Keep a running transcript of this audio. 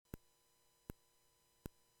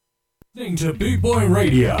Listening to Boot Boy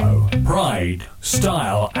Radio. Pride,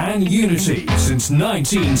 style, and unity since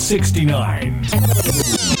 1969.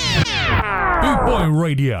 Boot Boy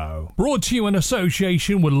Radio. Brought to you in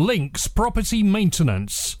association with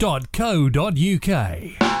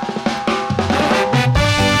linkspropertymaintenance.co.uk.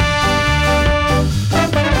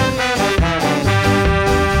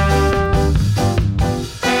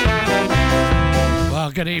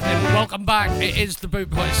 Well, good evening. Welcome back. It is the Boot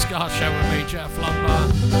Boy Ska Show with me, Jeff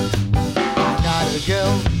Lumber. I got a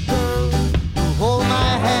girl to hold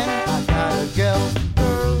my hand. I got a girl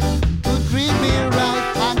to treat me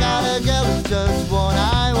right. I got a girl who's just what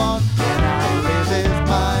I want. And I live is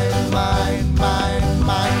mine, mine, mine,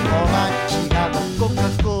 mine, all mine. She got a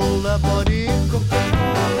Coca-Cola body.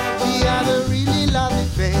 She had a really lovely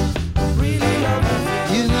face.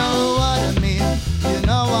 You know what I mean. You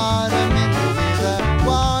know what I mean. It's a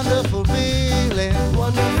wonderful feeling.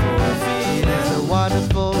 It's a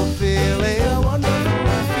wonderful feeling.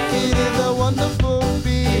 It is a wonderful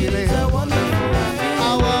feeling. I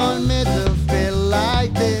want me to feel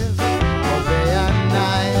like this. Oh, day and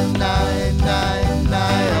night, night, night,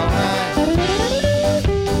 night, all night.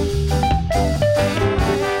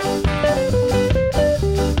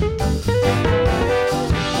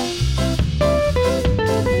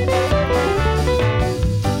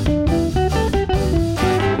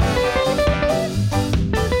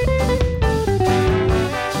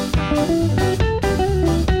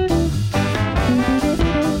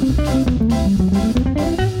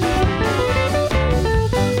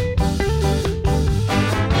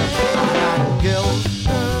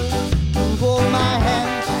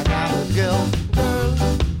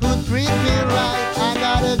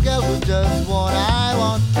 Just what I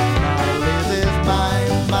want. My live is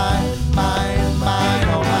mine, mine, mine, mine,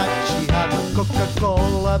 oh mine. She had a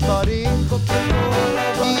Coca-Cola body.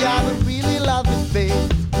 She had a really lovely face.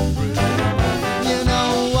 You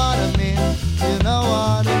know what I mean. You know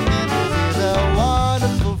what I mean. It's a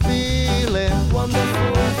wonderful feeling.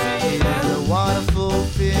 It is a wonderful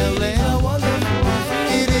feeling.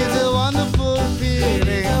 It is a wonderful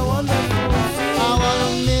feeling. I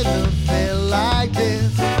want me to feel like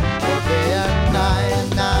this. Day and night,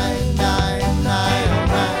 night, night, night, all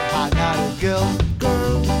night. I got a girl to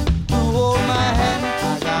hold my hand. I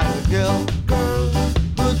got a girl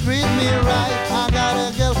who treat me right. I got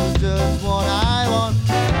a girl who's just what I want.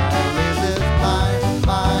 This is mine,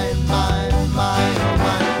 mine, mine, mine, oh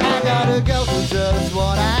mine. I got a girl who's just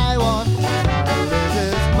what I want. This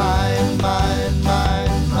is mine, mine,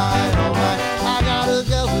 mine, mine, oh mine. I got a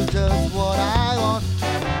girl who's just what I want.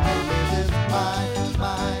 This is mine,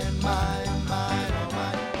 mine, mine, mine, oh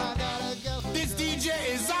mine. I got a girl. This DJ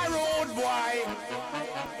is a road boy.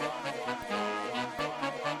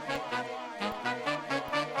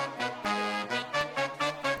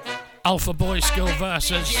 Alpha Boy School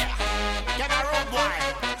versus Yeah, get a road boy.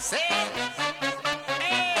 Say, hey,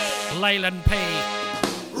 Leyland P.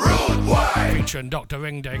 road boy, Featuring Dr.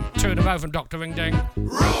 Ringding. Two in a row from Dr. Ringding.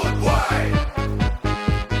 road boy,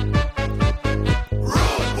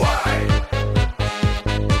 road boy,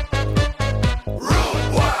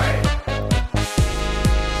 road boy.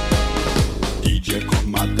 DJ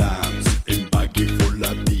come a dance in baggy full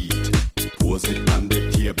of beat. Pose it on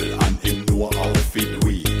the table and him know how fit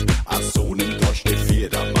we. As soon him touch the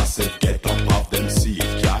fader, massive get up off them seat.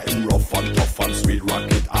 Yeah, him rough and tough and sweet, rock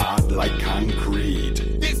it hard like concrete.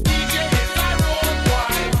 This DJ is a road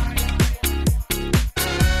boy.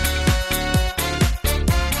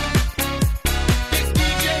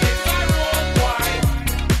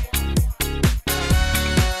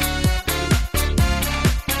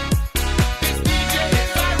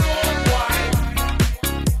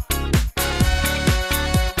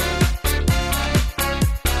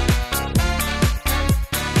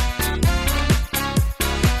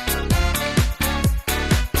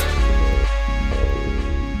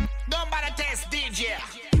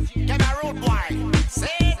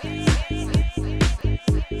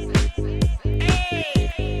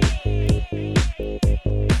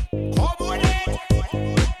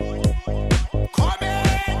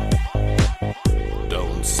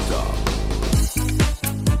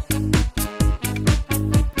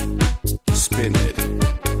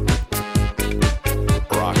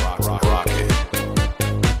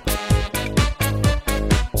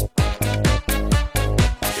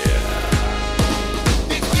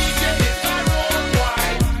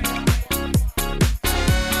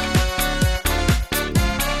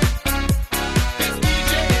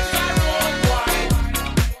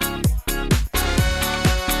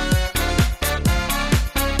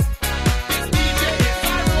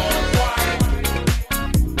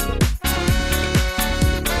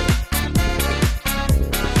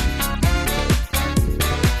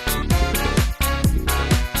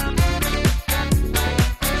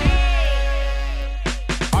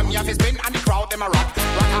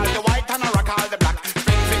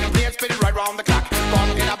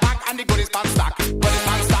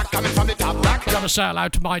 Gotta say hello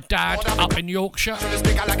to my dad up in Yorkshire.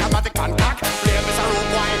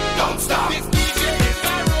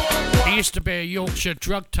 He used to be a Yorkshire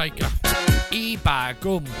drug taker. E-bag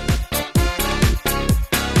gum.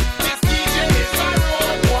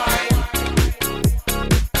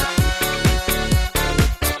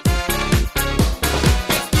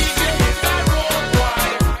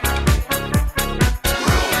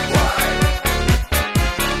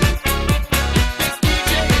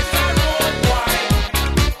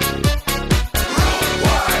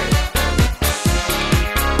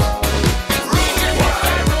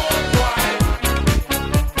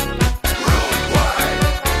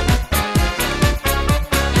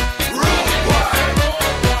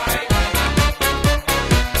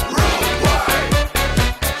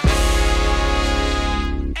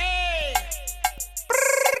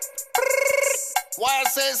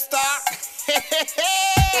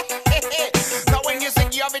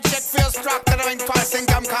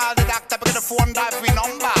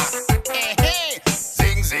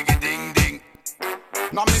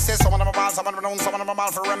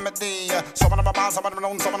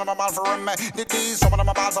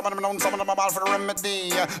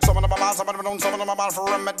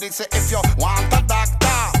 Say if you want a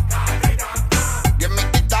doctor, give me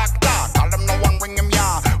the doctor. Call them no one ring him,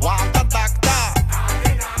 yeah. Want a doctor,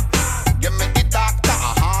 give me the doctor.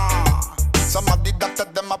 Some of the doctor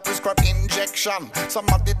them a prescribe injection. Some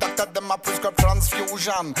of the doctor them a prescribe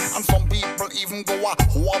transfusion. And some people even go a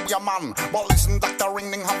whoop your man. But listen, Dr.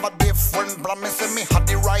 Ring have a different plan. Me say me had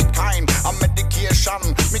the right kind of medication.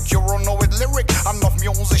 Me cure no with lyric, enough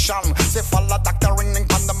musician. Say follow Dr. Ring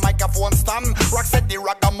on the microphone stand. Rock said the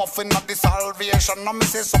ragamuffin of the salvation. Now me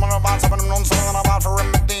say some of them bad, some of them known, some of them are bad for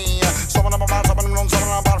remedy. Some of them are bad, some of them known, some of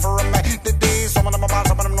them are bad for remedy. Some of them are bad,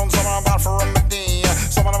 some of them known, some of them are bad for remedy.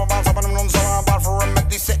 Some of them are bad, some of them known, some of them are bad for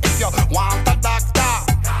remedy. Say if you want a doctor,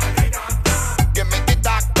 give me the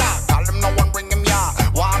doctor. Call him no one bring him, yeah.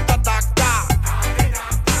 Want a doctor,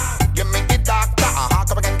 give me the doctor.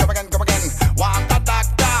 Come again, come again, come again. Want a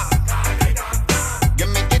doctor, give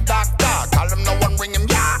me the doctor. Call him no one bring him,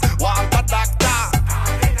 yeah. Want a doctor,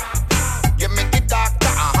 give me the doctor.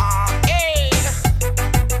 Hey,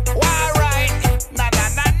 why right? Na na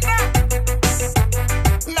na na,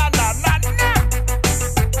 na na na na.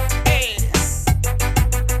 Hey,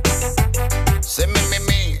 say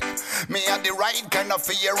me had the right kind of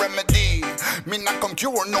fear remedy. Me not come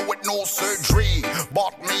cure no with no surgery,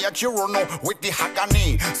 but me a cure no with the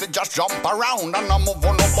agony. Say just jump around and I move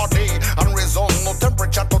on nobody and resolve no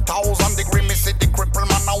temperature 2,000 degrees. Me see the cripple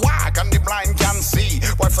man a walk and the blind can see.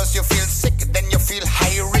 Well first you feel sick, then you feel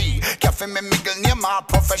hairy. Cafe me middle name my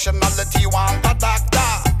professionality. Want a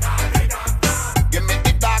doctor, give me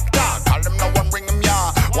the doctor. Call him no one bring him,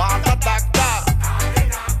 yeah. Want a doctor,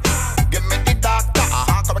 give me the doctor.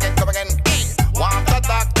 Come again, come again. Hey, want a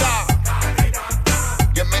doctor,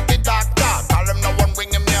 give me the doctor. Call him no one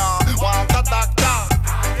bring him, yeah. Want a doctor,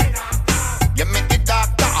 give me the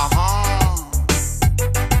doctor.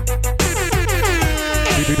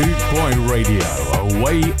 Boot Boy Radio, a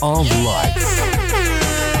way of life.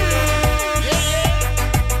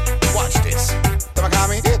 Watch this.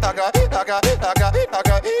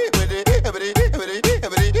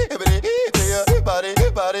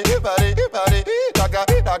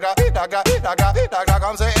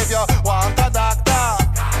 Come say if you want a doctor,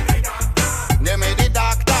 give me the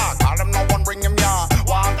doctor. Call him no one bring him, yeah.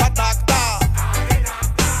 Want a doctor,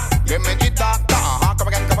 give me the doctor. Come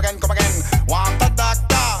again, come again, come again. Want a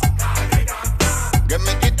doctor, give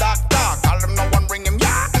me the doctor. Call him no one bring him,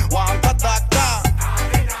 yeah. Want a doctor,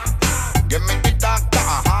 give me the doctor.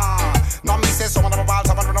 Now me say some of them are bad,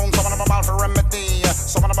 some of them known, some of them are bad for remedy.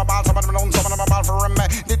 Some of them are bad, some of them known, some of them are bad for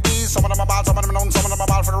remedy. Some of them are bad, some of them known, some of them are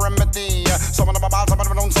bad for remedy. Some of them are bad, some of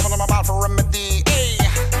them known, some of them are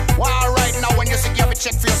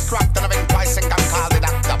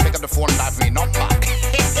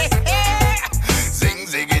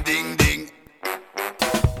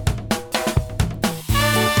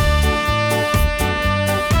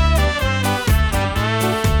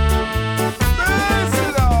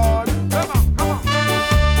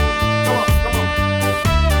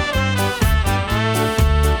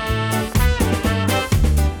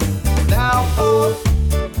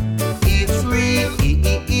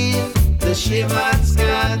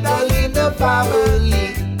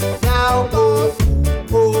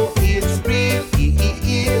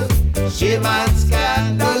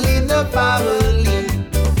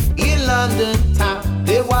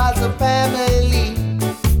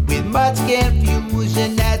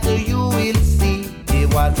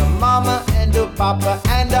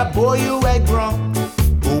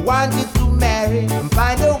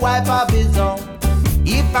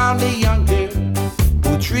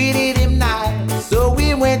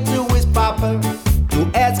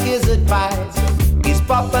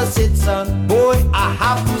Papa said, son, boy, I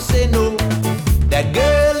have to say no. That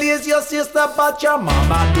girl is your sister, but your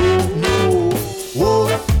mama don't know. Oh,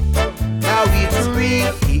 now it's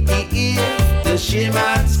real, the shame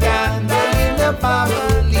and scandal in the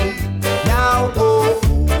family. Now,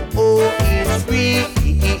 it's real,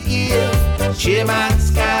 shame and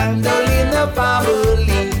scandal in the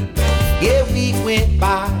family. A week went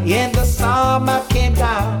by and the summer came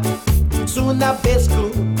down. Soon the best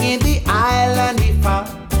cook in the island he found.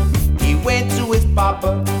 He went to his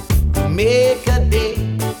papa to make a day.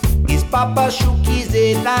 His papa shook his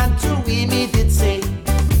head and to him he did say,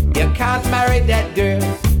 you can't marry that girl,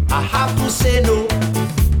 I have to say no.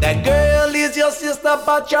 That girl is your sister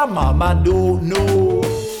but your mama don't know.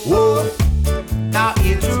 Whoa. Now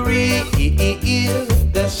it's real,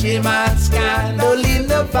 the shame and scandal in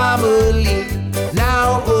the family.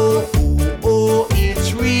 Now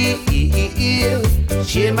it's real,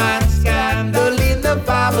 shame and scandal in the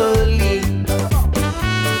family.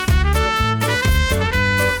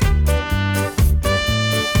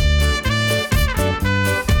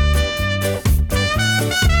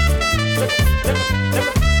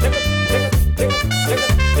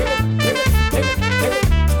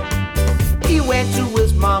 He went to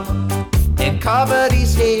his mama and covered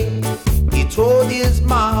his head. He told his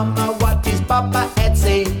mama what his papa had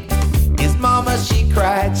said. His mama, she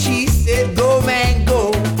cried, she said, go man,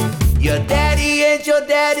 go. Your daddy ain't your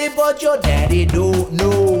daddy, but your daddy don't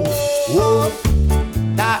know. Whoa.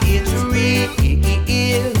 Now it's real,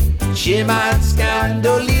 shame and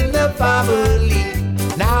scandal in the family.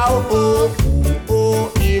 Now,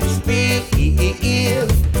 it's real,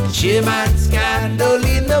 shame and scandal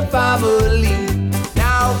in the family.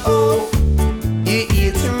 Now,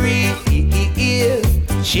 it's real,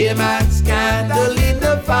 shame and scandal in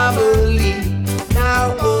the family.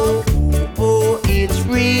 Now, it's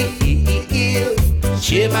real,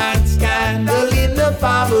 shame and scandal in the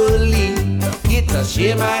family. It's a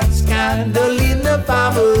shame and scandal in the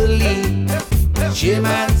family. Shame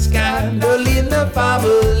and scandal in the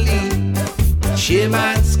family. Shame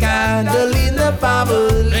and scandal in the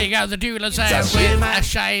family. There you go, the Doulas there with a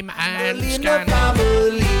shame and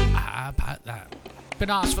scandal. How about that? Been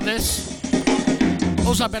asked for this.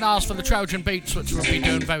 Also been asked for the Trojan Beats, which we'll be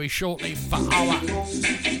doing very shortly for our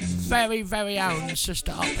very, very own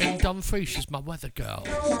sister up in Dumfries. She's my weather girl.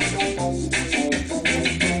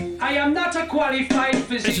 I am not a qualified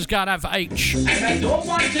physician. This is going out for H. And I don't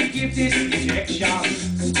want to give this injection.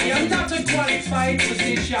 I am not a qualified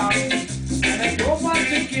physician. And I don't want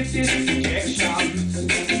to give this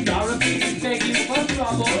injection. Dorothy is begging for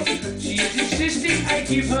trouble. She is insisting I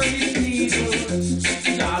give her this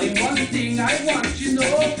needle. Darling, one thing I want you to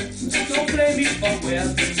know. Don't blame me for where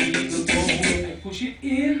the needle goes. I push it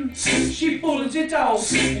in, she pulls it out.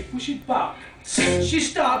 I push it back. She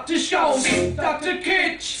starts to shout, Dr.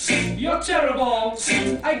 Kitch, you're terrible.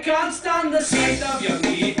 I can't stand the sight of your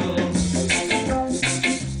needle.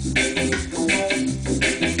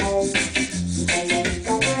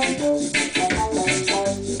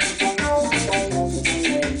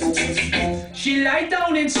 She lied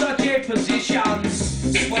down in such a position.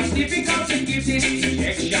 It was difficult to give this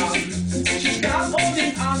injection. She started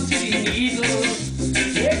holding on to the needle,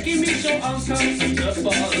 making me so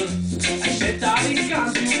uncomfortable. I said, darling,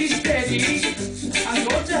 can't you be steady? I'm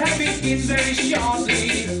going to have it in very shortly.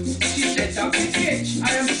 She said, Dr. Kitch,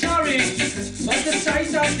 I am sorry, but the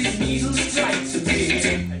sight of the needle's right to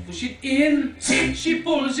me. I push it in, she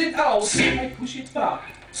pulls it out. I push it back.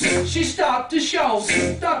 She starts to shout,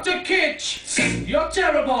 Dr. Kitch, you're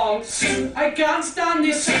terrible. I can't stand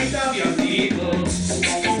the sight of your needle.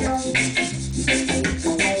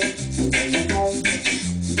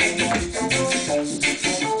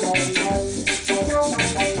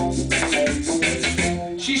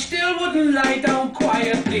 She still wouldn't lie down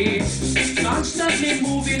quietly, constantly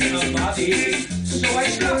moving her body. So I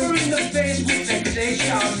slap her in the face with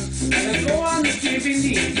vexation, and I go on giving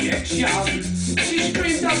the injection. She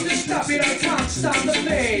screamed out to stop it, I can't stand the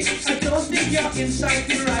pain. I don't think you're inside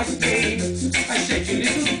the right vein. I said, you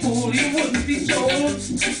little fool, you wouldn't be told.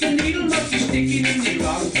 The needle must be sticking in the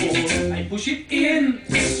wrong hole. I push it in,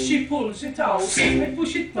 she pulls it out. I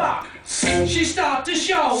push it back, she starts to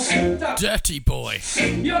shout, Dirty boy.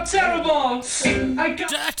 you're terrible. I can't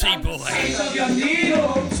Dirty stand the boy. sight of your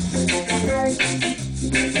needle.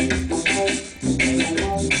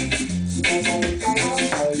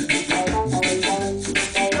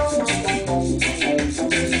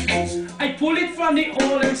 I pull it from the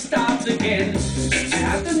hole and start again. I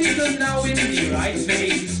have the needle now in the right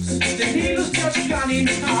vein. The needle's just gone in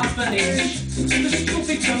half an inch. The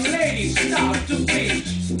stupid young lady starts to pinch.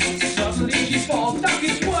 Suddenly she falls, Dr.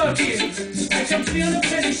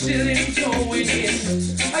 silly going in.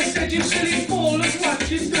 I said, you silly fool, look what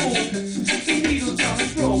you do. The needle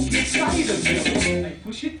just broke inside of you. I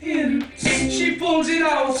push it in, she pulls it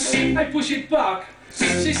out. I push it back,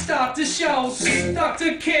 she starts to shout,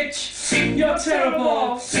 Dr. Kitch, you're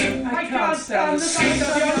terrible. I can't stand the sight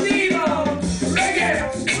of your needle. Reggae,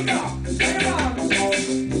 come on.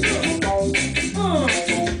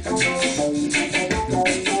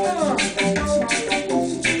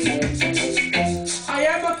 I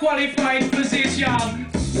am a qualified physician,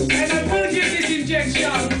 and I will give this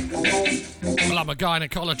injection. Well, I'm a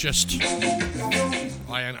gynecologist.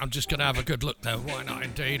 I'm just going to have a good look there. Why not,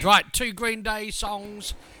 indeed? Right, 2 Green Day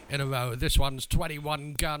songs in a row. This one's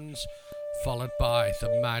 21 Guns, followed by the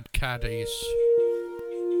Mad Caddies.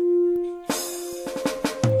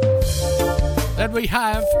 Then we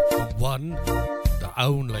have the one, the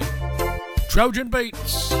only, Trojan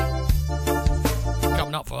Beats.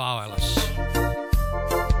 Coming up for our Alice.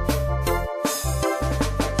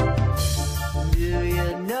 Do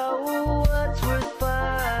you know what's worth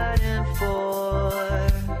fighting for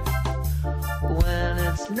when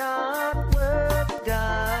it's not worth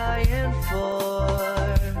dying for?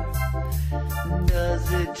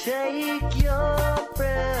 Does it take your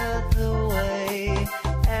breath away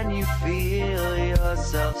and you feel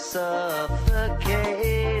yourself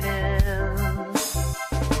suffocating?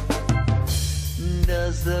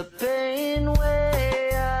 Does the pain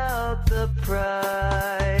weigh out the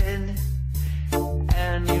pride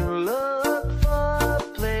and you look for a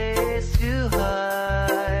place to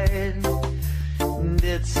hide?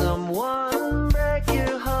 Did someone break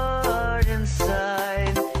your heart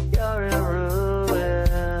inside? You're in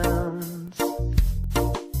ruins.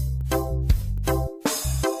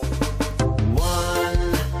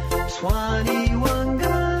 121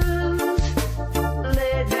 guns,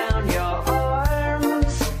 lay down your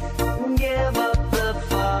arms, give up the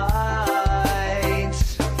fight.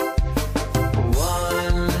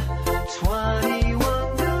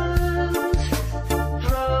 121 guns,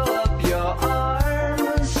 throw up your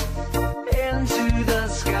arms into the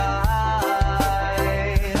sky.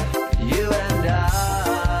 You and I.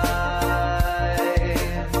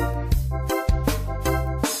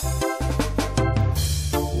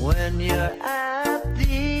 When you're at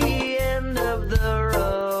the end of the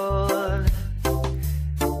road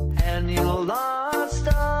and you lost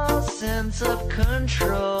all sense of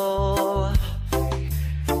control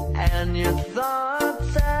and your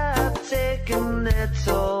thoughts have taken their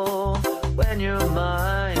toll, when your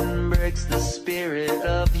mind breaks the spirit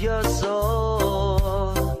of your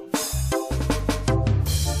soul,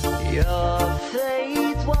 your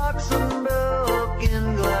faith walks on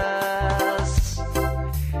broken glass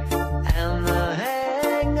and the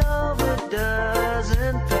hangover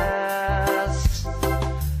doesn't pass.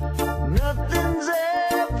 Nothing's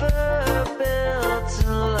ever built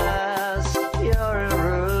to last. You're in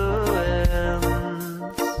ruins.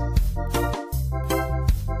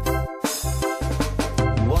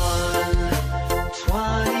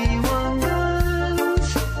 121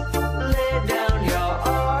 guns, lay down your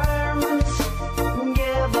arms,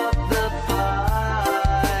 give up the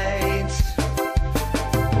fight.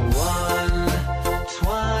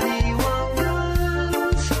 121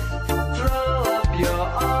 guns, throw up your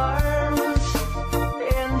arms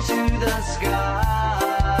into the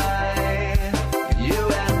sky. You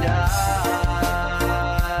and I.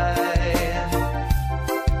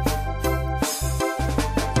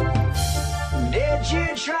 Did you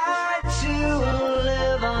try to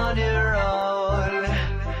live on your own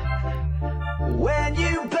when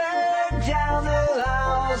you burned down the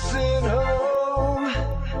house and home?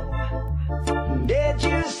 Did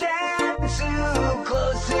you stand too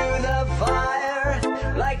close to the fire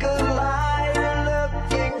like a liar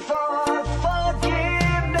looking for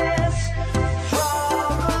forgiveness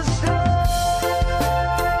from the stone?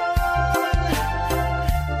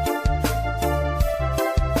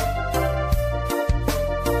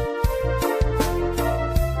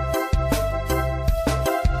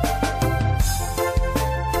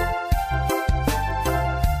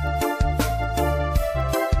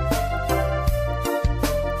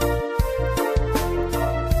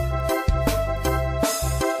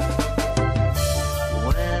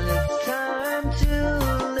 When it's time to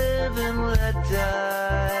live and let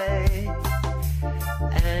die,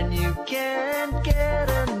 and you can't get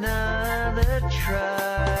another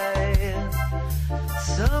try,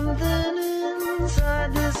 something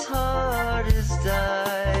inside this heart is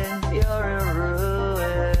dying. You're in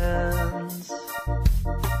ruins.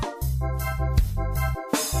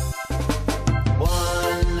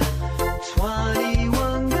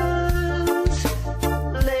 121 guns,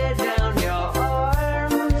 lay down your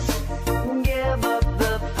arms,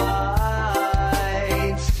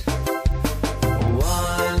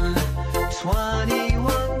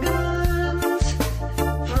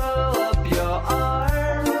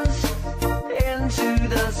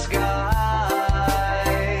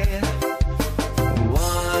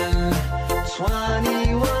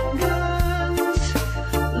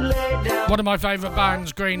 One of my favourite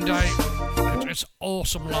bands, Green Day. It's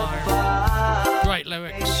awesome live. Great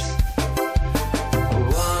lyrics.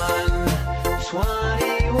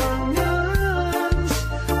 121 guns,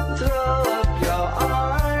 throw up your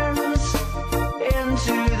arms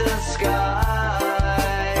into the sky.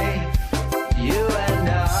 You and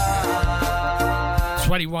I.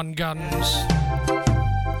 21 Guns.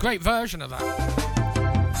 Great version of that.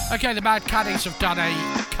 Okay, the Mad Caddies have done a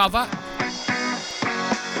cover.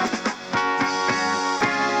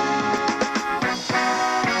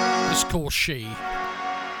 It's called She.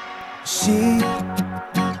 She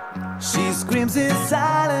screams in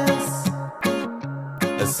silence,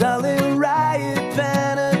 a silent riot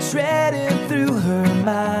penetrating through her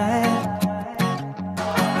mind.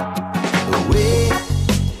 Waiting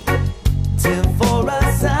for a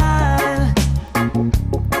sign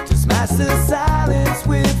to smash the silence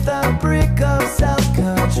with a brick of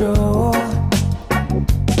self-control.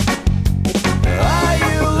 Are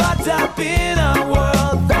you locked up in a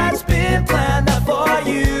world that's been planned out for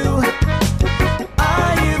you?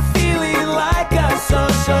 Are you feeling like a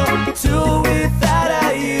social tool without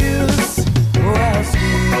a use? Well,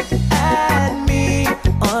 scream at me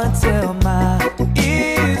until my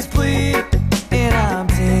ears bleed, and I'm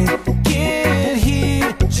taking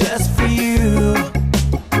heat just for you.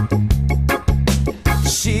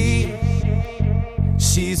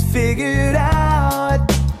 She's figured out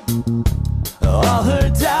all her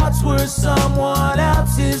doubts were someone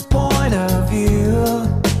else's point of view.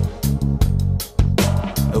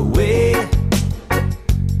 Waking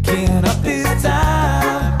up this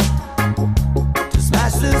time to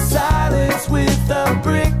smash the silence with a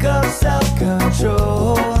brick of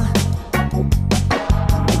self-control.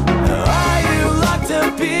 Are you locked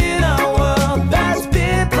up in a world that's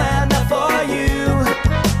been planned out for you?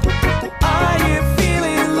 Are you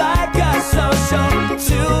feeling like a social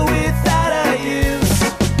tool without a use?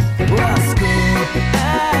 Well, scream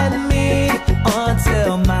at me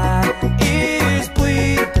until my ears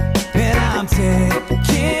bleed, and I'm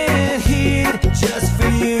taking heat just for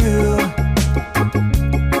you.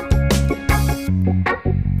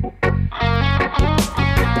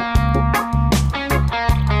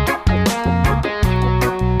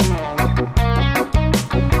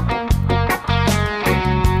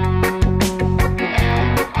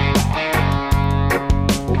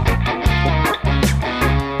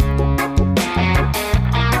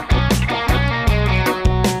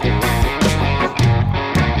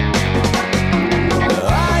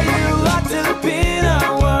 Are you locked up in a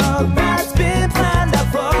world that's been planned out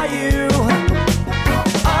for you?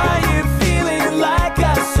 Are you feeling like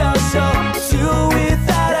a social tool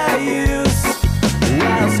without a use?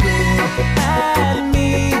 Well, scream at me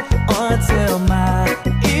until my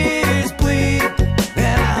ears bleed,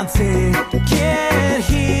 and I'm taking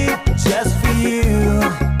heat just for you.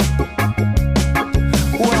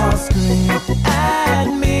 Well, scream at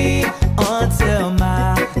me until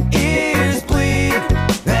my ears bleed,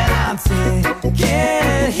 and I'm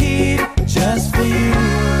taking heat just for you.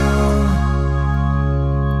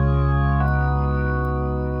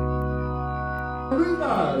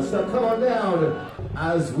 Arenas, so come on down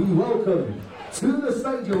as we welcome to the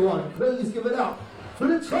stage one. Please give it up for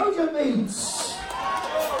the Trojan Beats.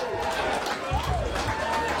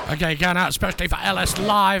 Okay, going out especially for Ellis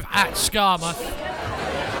live at Skarmouth.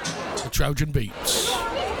 The Trojan Beats.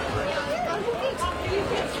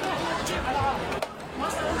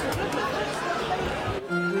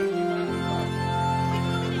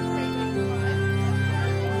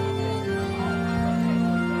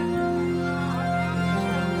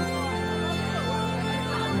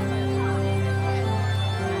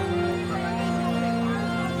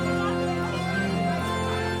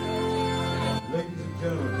 Ladies and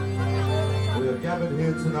gentlemen, we are gathered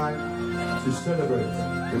here tonight to celebrate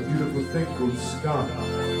the beautiful thing called ska.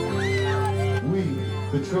 We,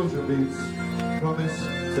 the Trojan Beats, promise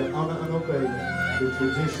to honor and obey the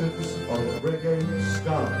traditions of reggae,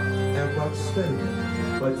 ska, and rocksteady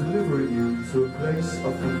by delivering you to a place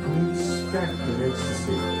of complete skank and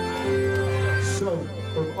ecstasy. So,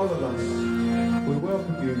 from all of us, we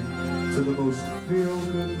welcome you to the most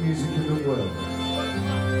feel-good music in the world.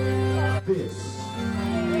 This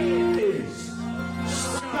is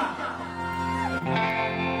ska.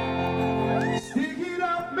 Stick it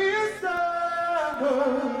up, mister.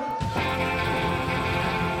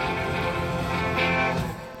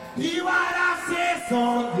 You wanna say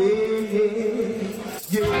something?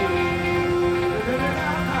 Yeah.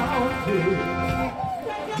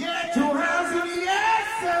 Get your hands in the air,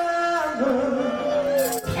 sir.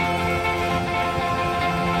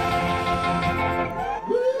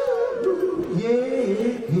 Woo, yeah.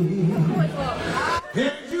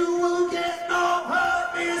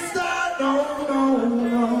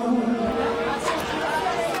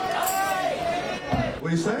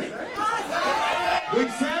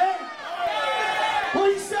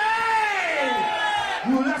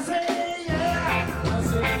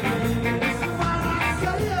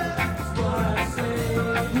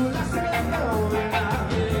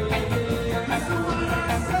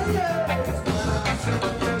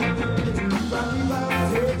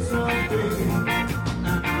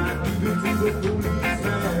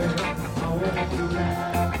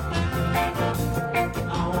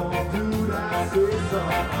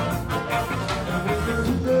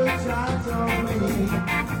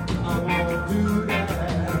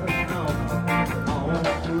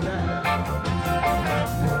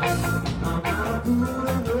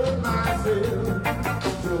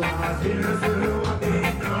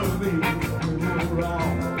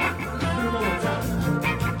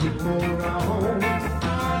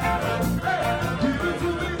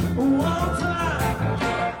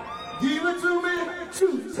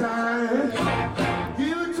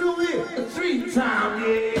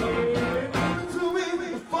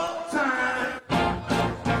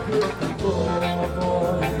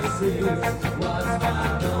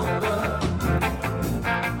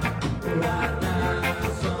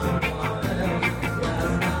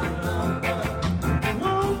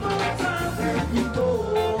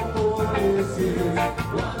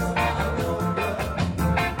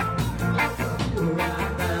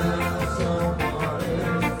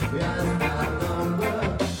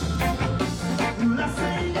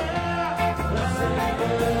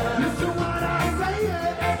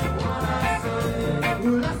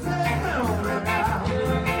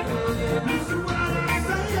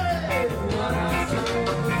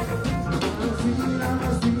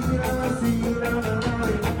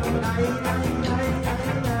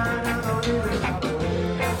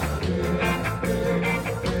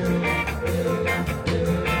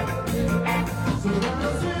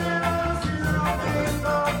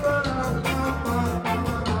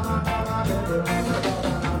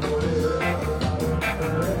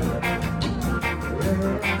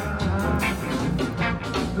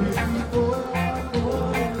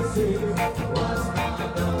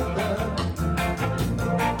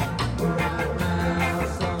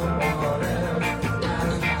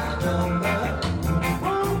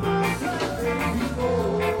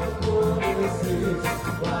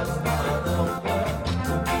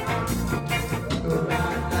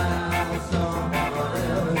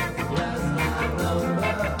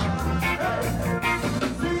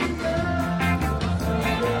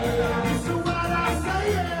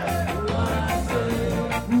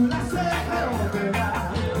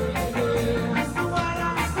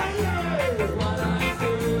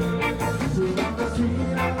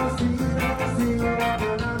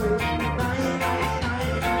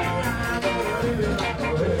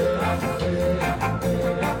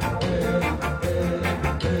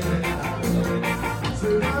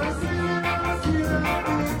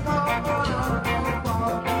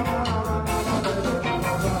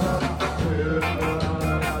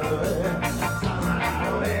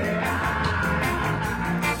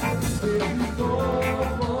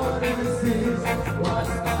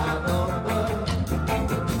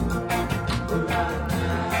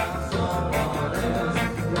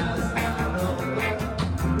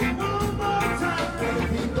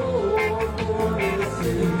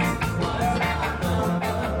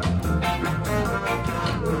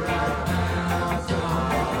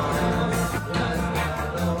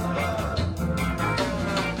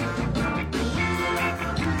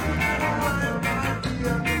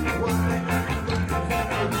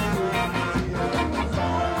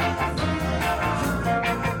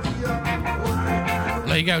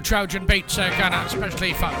 There you go, Trojan Beats going out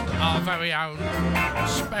especially for our very own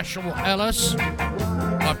Special Ellis,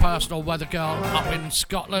 my personal weather girl up in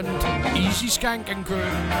Scotland, Easy Skank and Groove.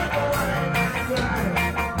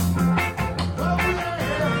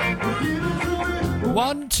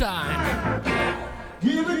 One time.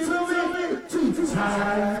 Give it to me 2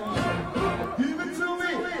 times. Give it to me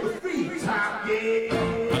 3 times,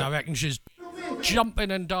 yeah. And I reckon she's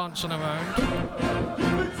jumping and dancing around.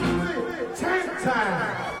 Give it to me 10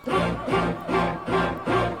 times.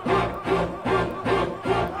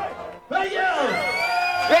 Hey, yo!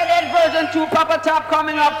 Reggae version 2 Papa Top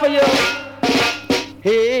coming up for you.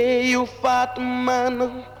 Hey, you fat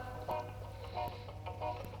man,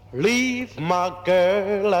 leave my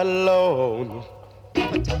girl alone.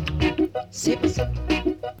 Sip, sip,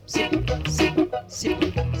 sip, sip, sip,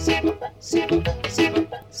 sip, sip,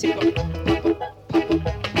 sip, sip,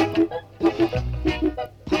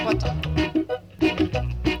 Papa Top.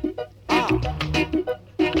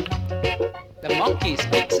 The monkey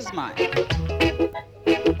speaks his mind.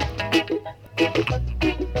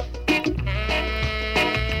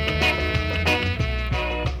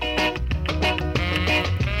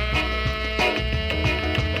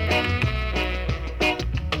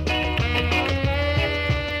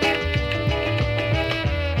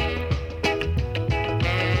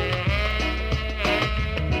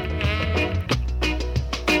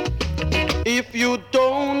 If you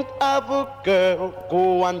don't have a girl,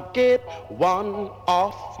 go and get one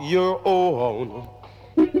of your own.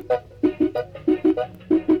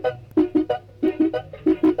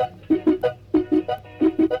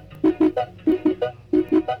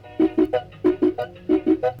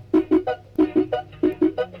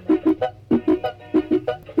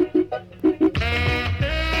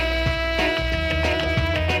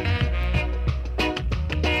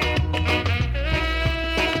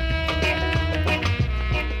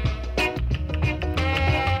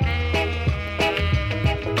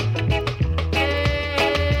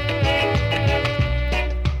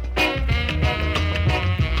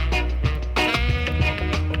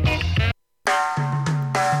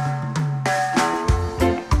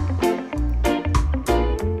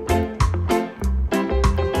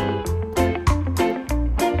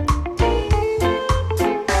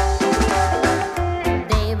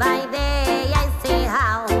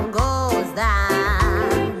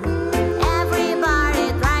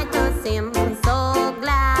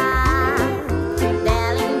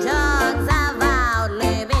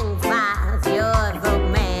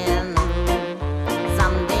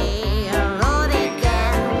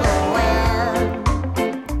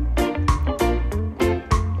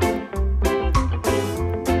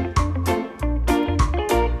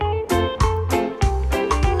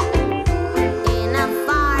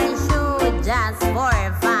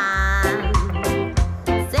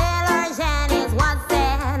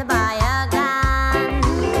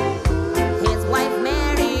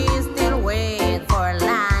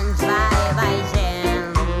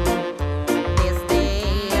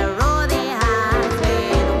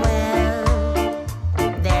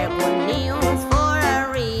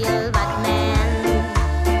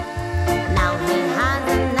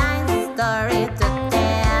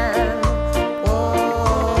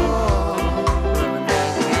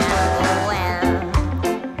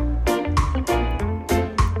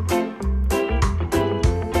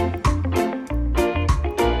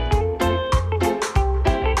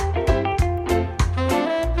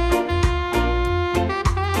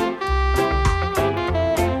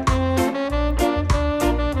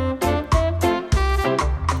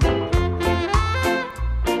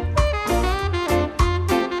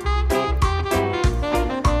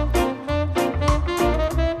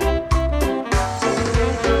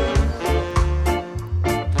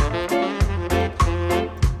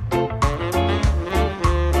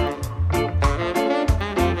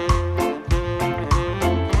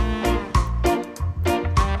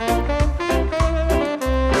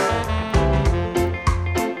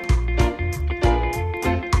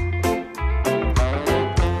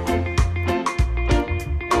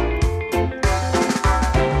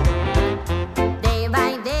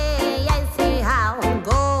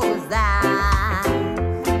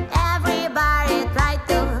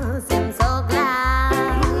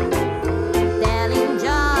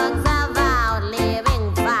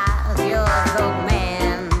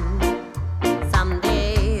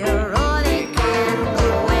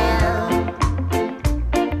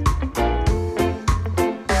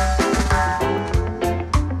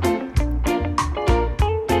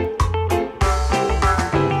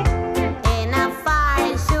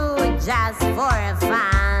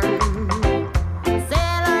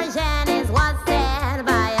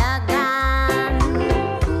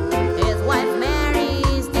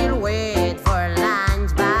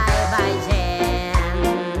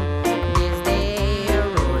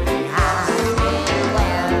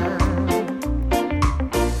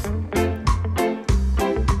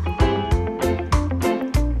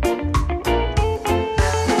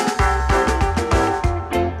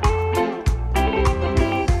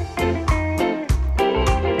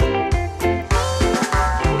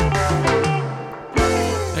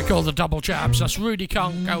 All the double jabs, that's Rudy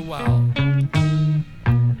Can't Go Well.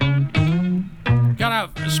 Going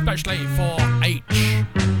out especially for H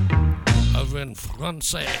over in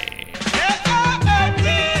France.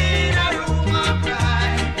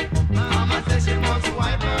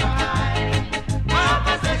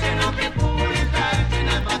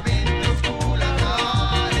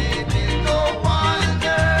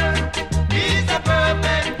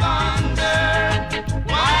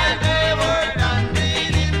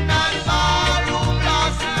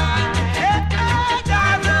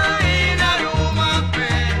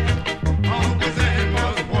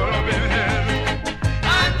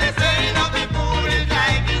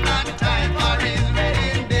 Time for Israel.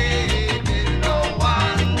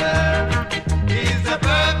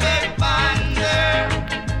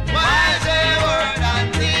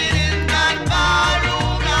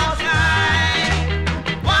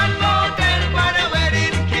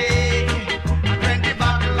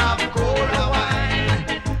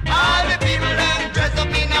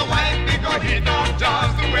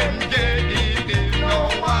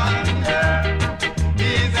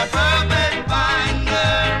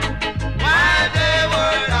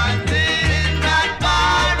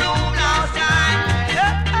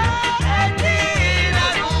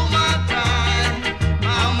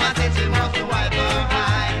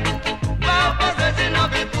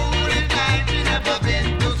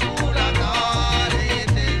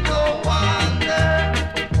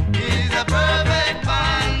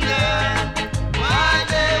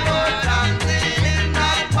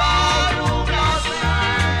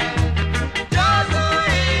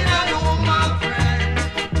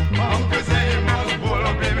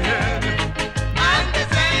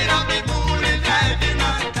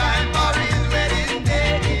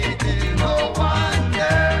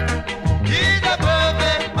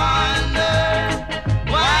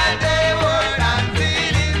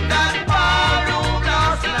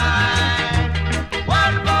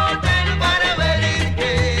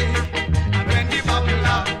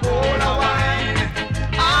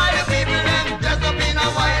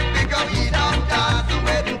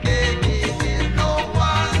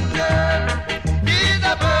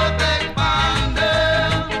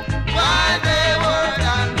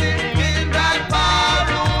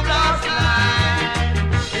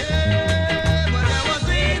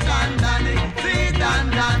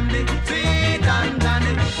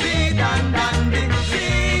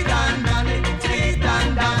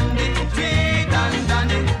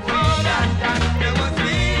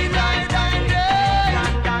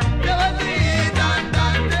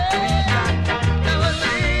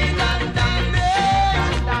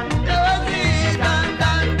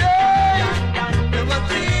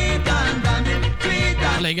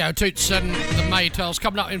 go, Toots and the Maytals.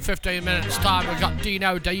 Coming up in 15 minutes' time, we've got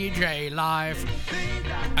Dino DJ live,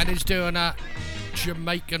 and he's doing a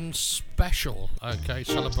Jamaican special. Okay,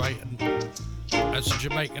 celebrating as the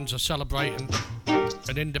Jamaicans are celebrating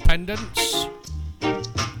an independence.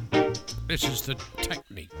 This is the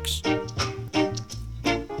Techniques. You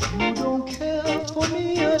don't care for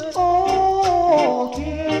me at all.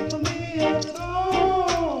 Care for me at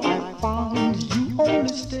all. I found you only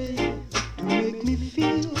stay to make me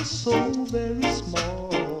feel so very small.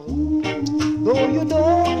 Though you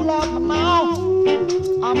don't love me now,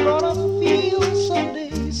 I'm gonna feel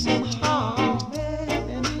someday somehow,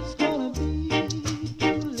 and it's gonna be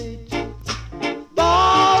too late.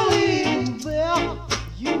 Darling, there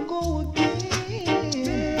you go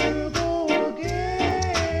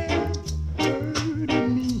again,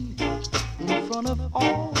 hurting me in front of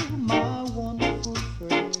all my wonderful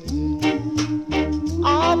friends.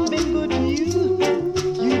 I've been good to you,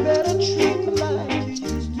 you better treat me like you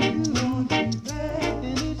used to,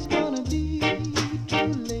 and it's gonna be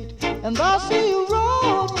too late. And I see you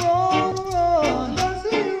run, run, run, I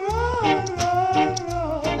see you run, run,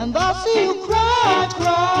 run, and I see you cry,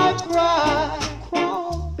 cry, cry,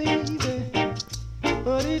 cry, baby,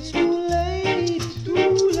 but it's too late,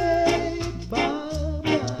 bye-bye.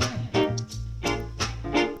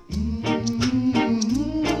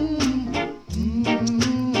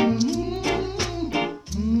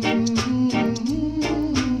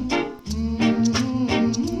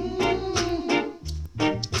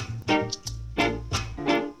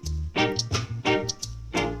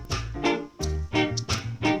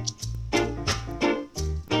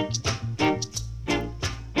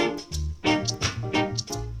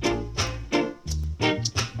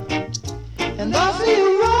 And I see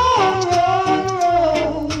you run, run,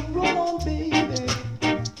 run, run, baby.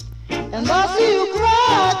 And I see you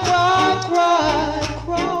cry, cry, cry,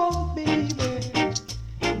 cry, baby.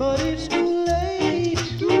 But it's too late,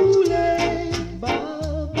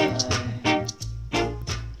 bye-bye.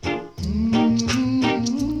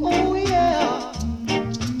 Oh yeah.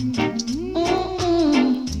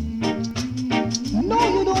 No,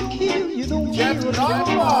 you don't kill, you don't kill.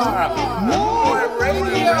 No,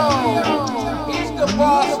 Radio. He's the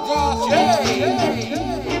boss DJ.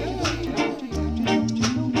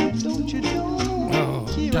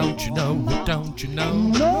 Don't you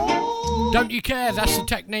know? Don't you care? That's the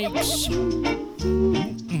Techniques.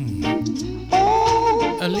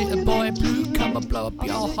 A little boy blue, come and blow up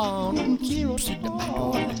your horn. Sleeps in the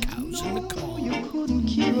meadow and the cows in the corn. You couldn't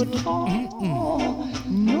kill at all.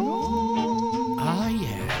 No. Ah,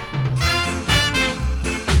 yeah.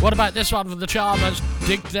 What about this one from the Charmers?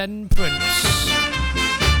 Dig Then Prince.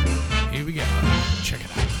 Here we go. Check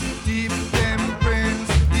it out. Deep them prince,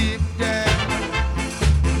 deep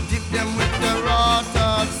them with the rot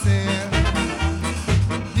of sin.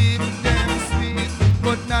 Deep them sweet,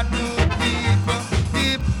 but not too deep.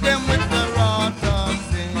 Deep them with the rot of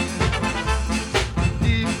sin.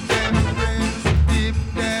 Deep them prince,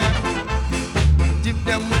 deep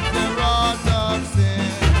them with the rot of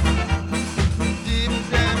sin. Deep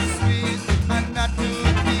them sweet and not too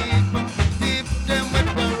deep.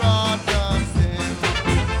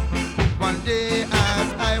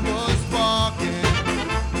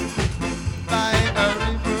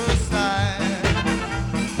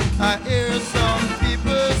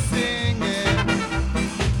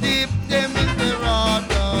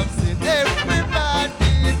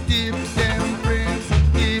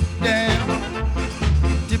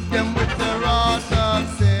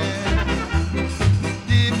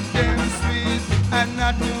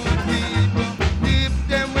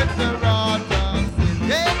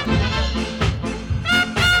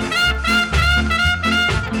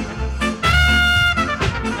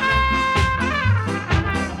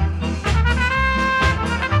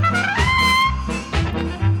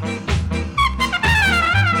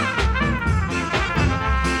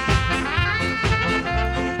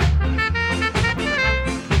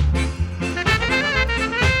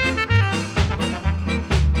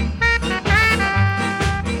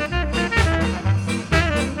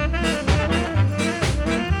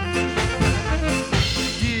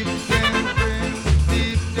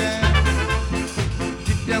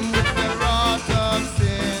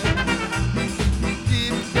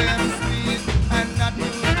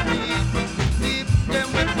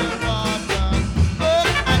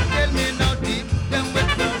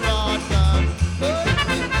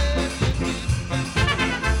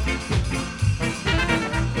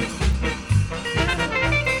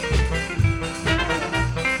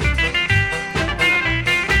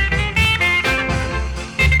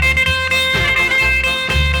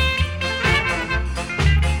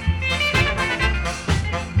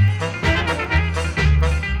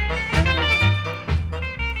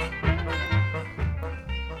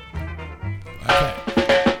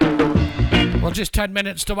 Okay. Well, just 10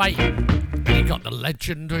 minutes to wait. And you got the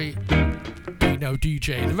legendary Dino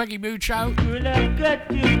DJ, the Reggae Mood Show. Well, I've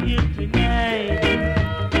got you here tonight.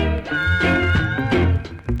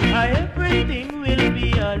 Everything will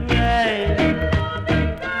be alright.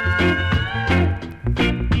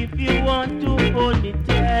 If you want to hold me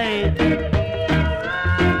tight,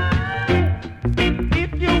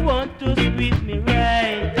 if you want to squeeze me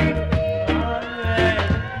right,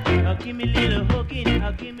 alright. I'll give me a little hugging,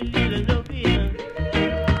 I'll give me a little loving,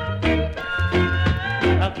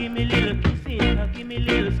 I'll give me a little kissing, I'll give me a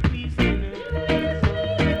little squeezing,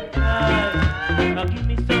 I'll give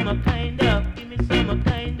me some kind of, give me some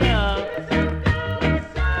kind of.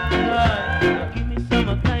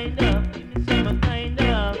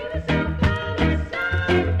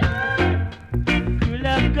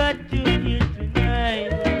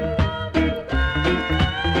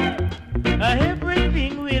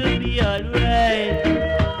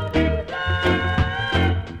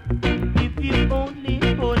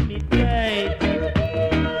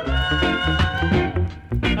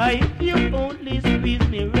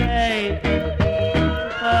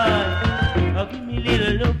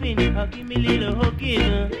 I'll give me a little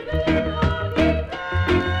hugging,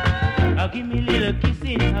 I'll give me a little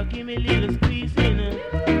kissing, I'll give me a little squeezing.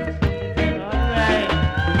 Alright,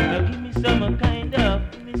 I'll give me some kind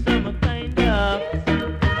of, give me some kind of.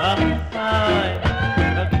 Alright,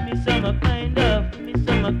 I'll give me some kind of, give me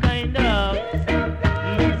some kind of.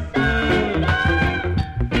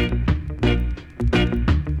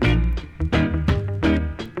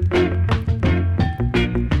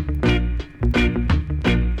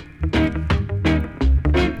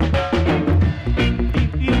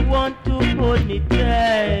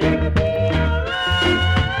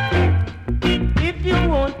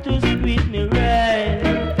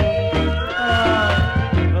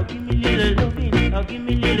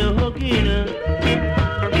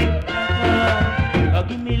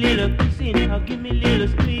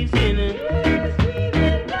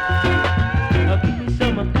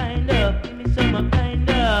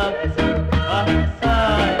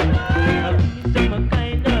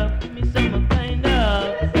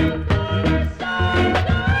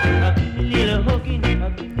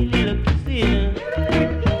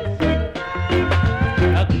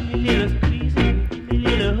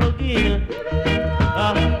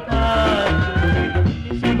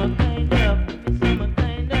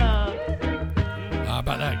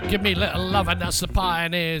 And that's the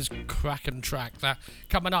Pioneers cracking track. That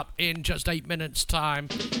coming up in just 8 minutes time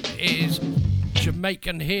is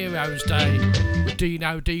Jamaican Heroes Day with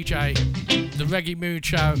Dino DJ, the Reggae Mood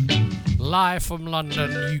Show, live from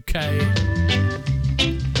London, UK.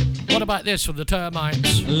 What about this from the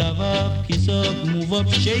Termites? Love up, kiss up, move up,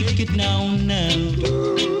 shake it now.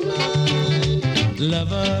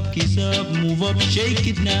 Love up, kiss up, move up, shake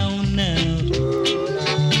it now.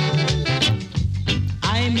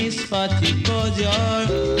 I miss Fatty cause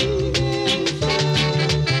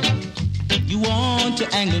you want to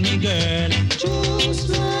anger me, girl. Just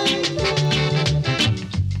like that.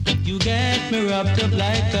 You get me wrapped up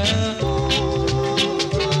like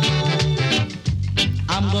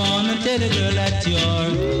I'm gonna tell the girl that you're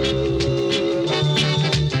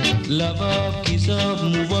love up, kiss up,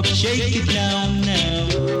 move up, shake it down now.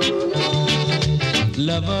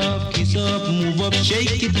 Love up, kiss up, move up,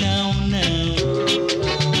 shake it down now.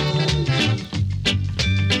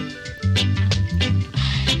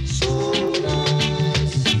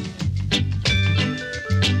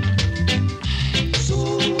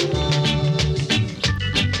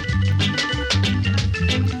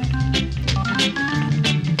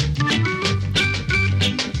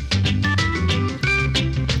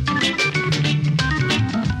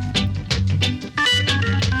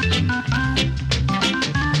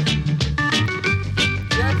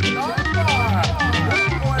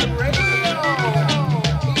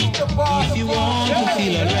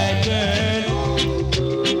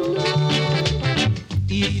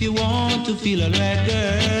 Feel alright,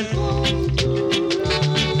 girl.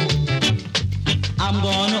 I'm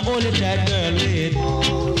gonna hold it tight, girl, wait.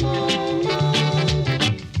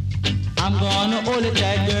 I'm gonna hold it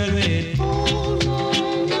tight, girl, wait.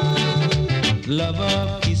 Love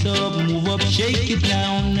up, kiss up, move up, shake it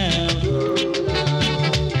down now.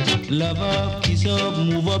 Love up, kiss up,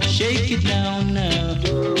 move up, shake it down now.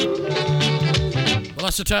 Well,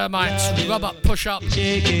 that's the Termites. Rub up, push up.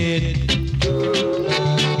 Shake it.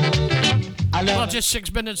 Well, just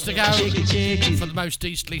 6 minutes to go for the most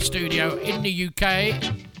easterly studio in the UK.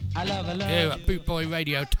 Here at Bootboy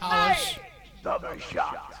Radio Towers. Double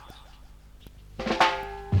shot.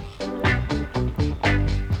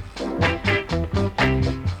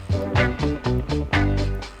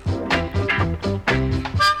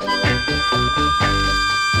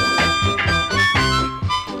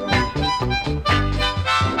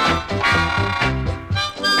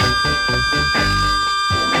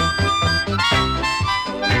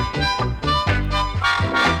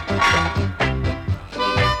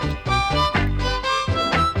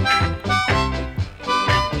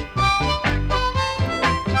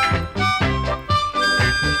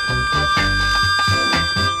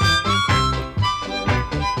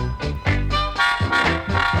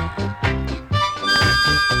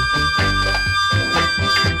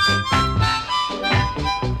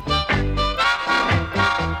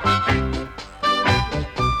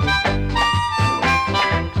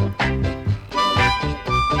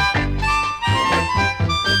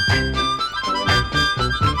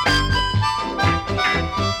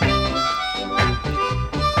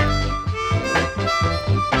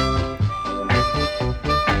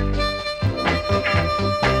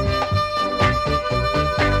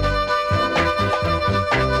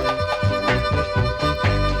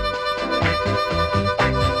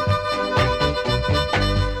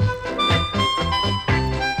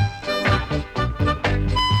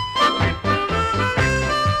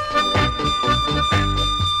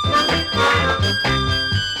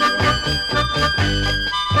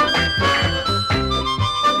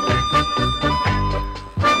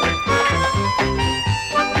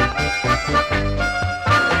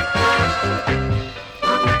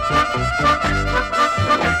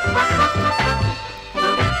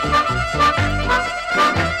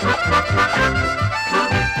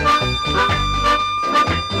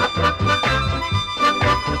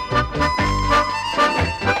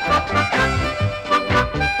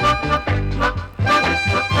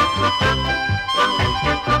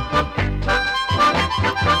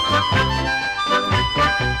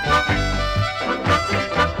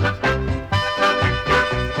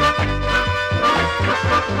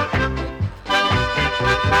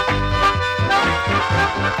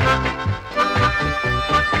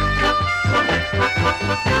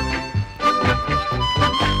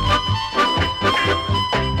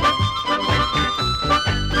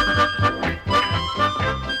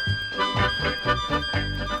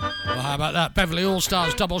 Beverly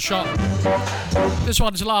All-Stars double shot. This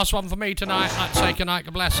one's the last one for me tonight. I'd say goodnight,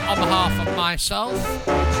 God bless, on behalf of myself.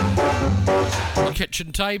 The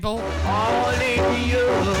kitchen table.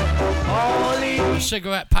 A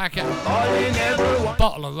cigarette packet. A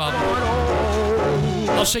bottle of rum.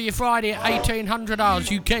 I'll see you Friday at 1800 hours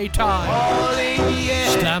UK time.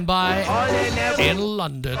 Stand by in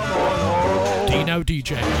London. Dino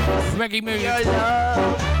DJ. Reggae Mood.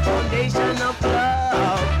 Foundation of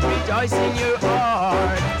love, rejoice in your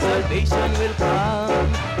heart, salvation will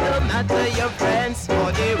come. No matter your friends,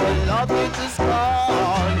 for they will love you to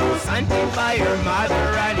scorn. Sanctified by your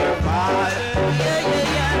mother and your father.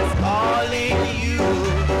 Calling you,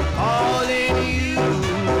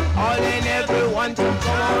 calling everyone to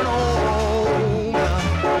come on home.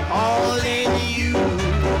 Calling you,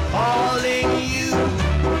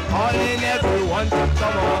 calling everyone to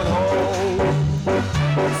come on home.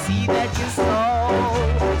 See that you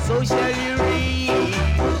sow, so shall you reap.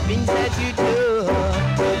 Things that you do,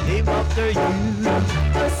 live after you.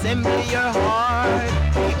 Assemble your heart,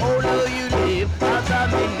 the older you live.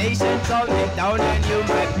 Abomination coming down on you,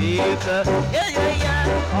 my people.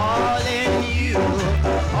 Calling you,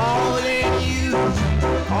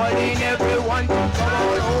 calling everyone to come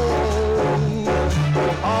on home.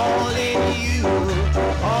 Calling you,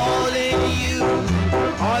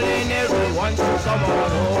 calling everyone to come on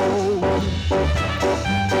home.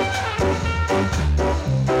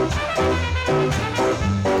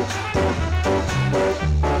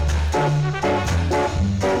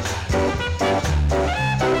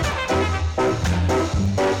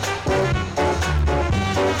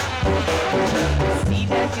 See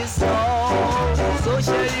that you sow, so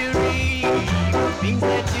shall you reap. Things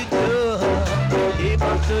that you do, live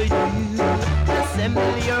after you.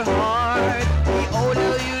 Assemble your heart, the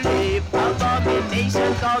older you live.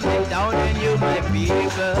 Abomination coming down on you, my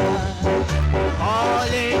people.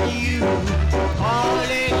 Calling you,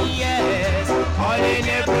 yes, calling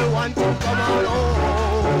everyone to come on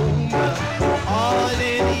home.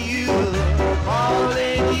 Calling you,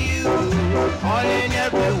 calling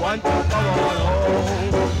everyone to